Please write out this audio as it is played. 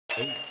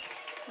8.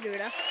 Dude,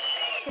 that's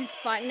from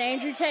fighting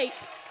Andrew Tate.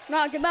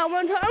 Knocked him out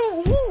one time.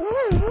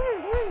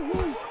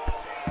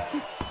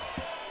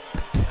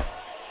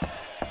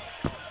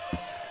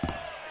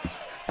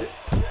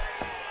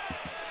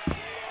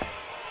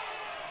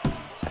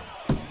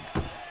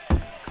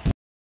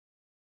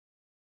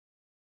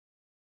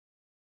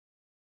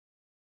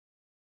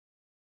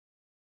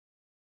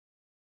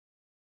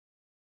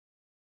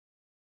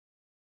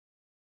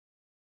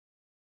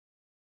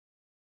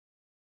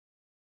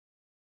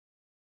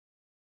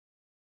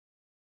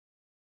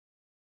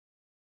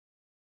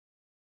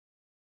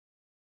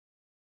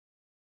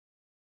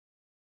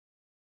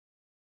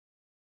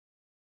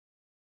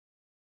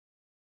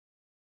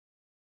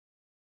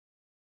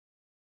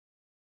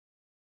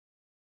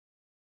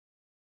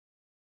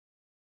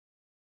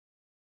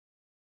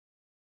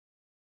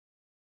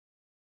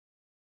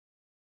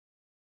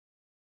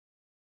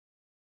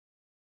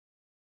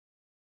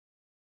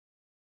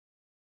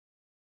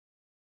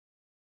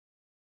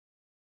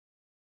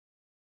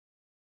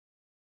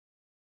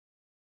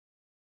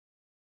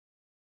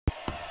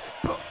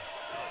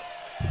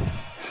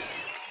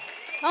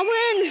 I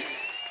win!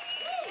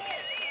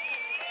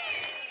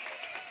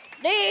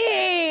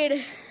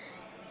 Dude!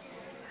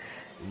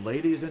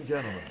 Ladies and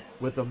gentlemen,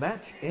 with the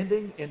match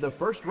ending in the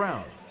first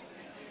round,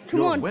 Come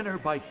your on. winner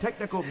by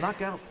technical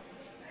knockout,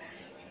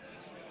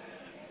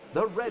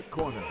 the red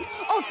corner.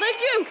 Oh,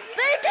 thank you!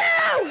 Thank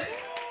you!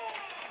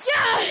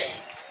 Yeah!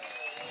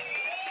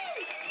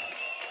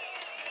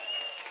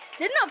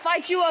 Did not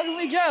fight you,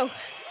 Ugly Joe.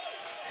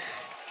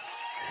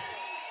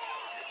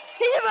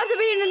 He's about to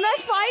be in the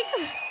next fight.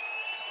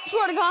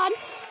 Swear to God.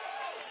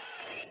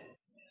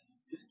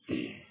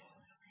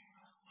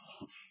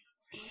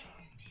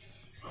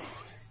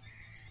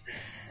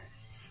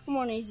 Come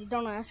on, easy,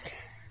 don't ask.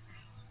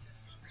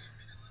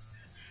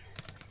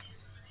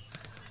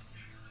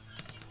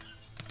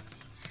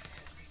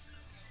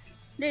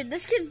 Dude,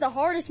 this kid's the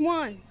hardest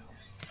one.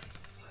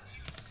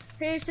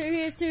 Here's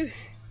two.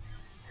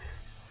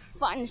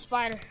 Fighting the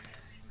spider.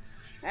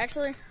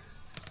 Actually,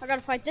 I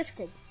gotta fight this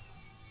kid.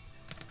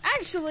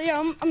 Actually,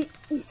 I'm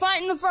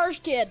fighting the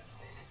first kid.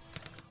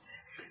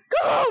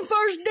 Come on,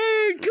 first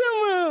dude, come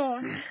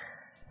on.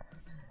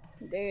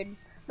 Dude,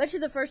 bet you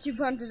the first 2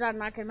 punches I'd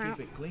knock him out.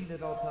 Keep it clean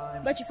at all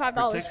times. Bet you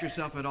 $5. Protect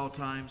yourself at all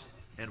times,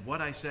 and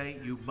what I say,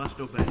 you must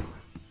obey.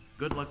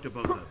 Good luck to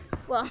both of you.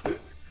 Well,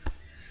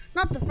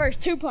 not the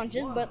first 2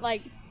 punches, but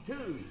like...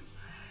 2,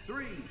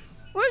 3,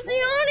 Where's the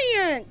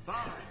audience? 5,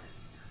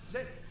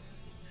 6,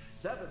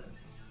 7,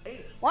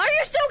 8. Why are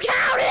you still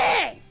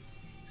counting?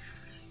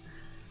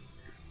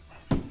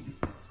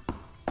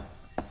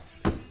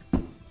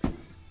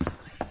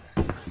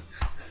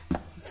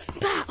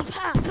 Pow,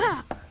 pow,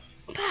 pow,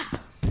 pow.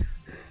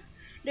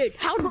 Dude,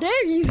 how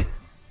dare you?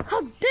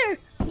 How dare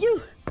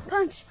you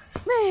punch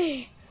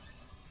me?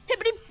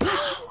 Hippity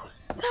pow,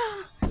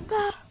 pow,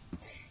 pow.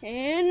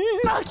 And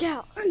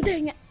knockout.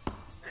 Dang it.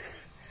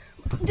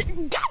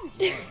 God.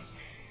 1,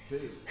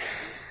 2,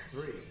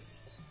 3,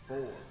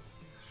 4,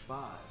 5,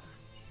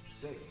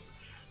 6,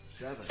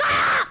 7,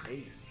 Stop!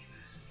 8.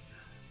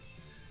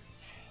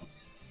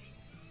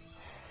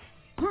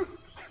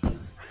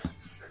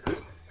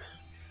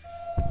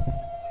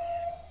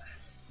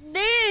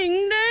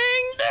 Ding,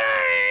 ding,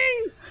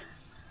 ding!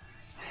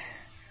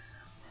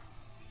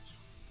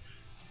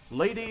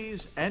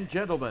 Ladies and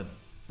gentlemen,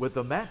 with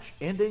the match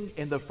ending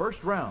in the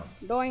first round,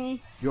 Doing.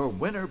 your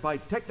winner by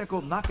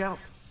technical knockout,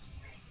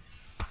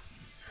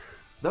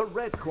 the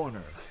red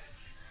corner.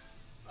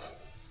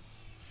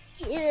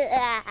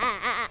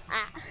 Yeah.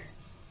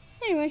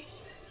 Anyway.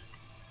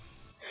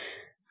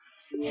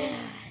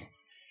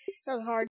 That was hard.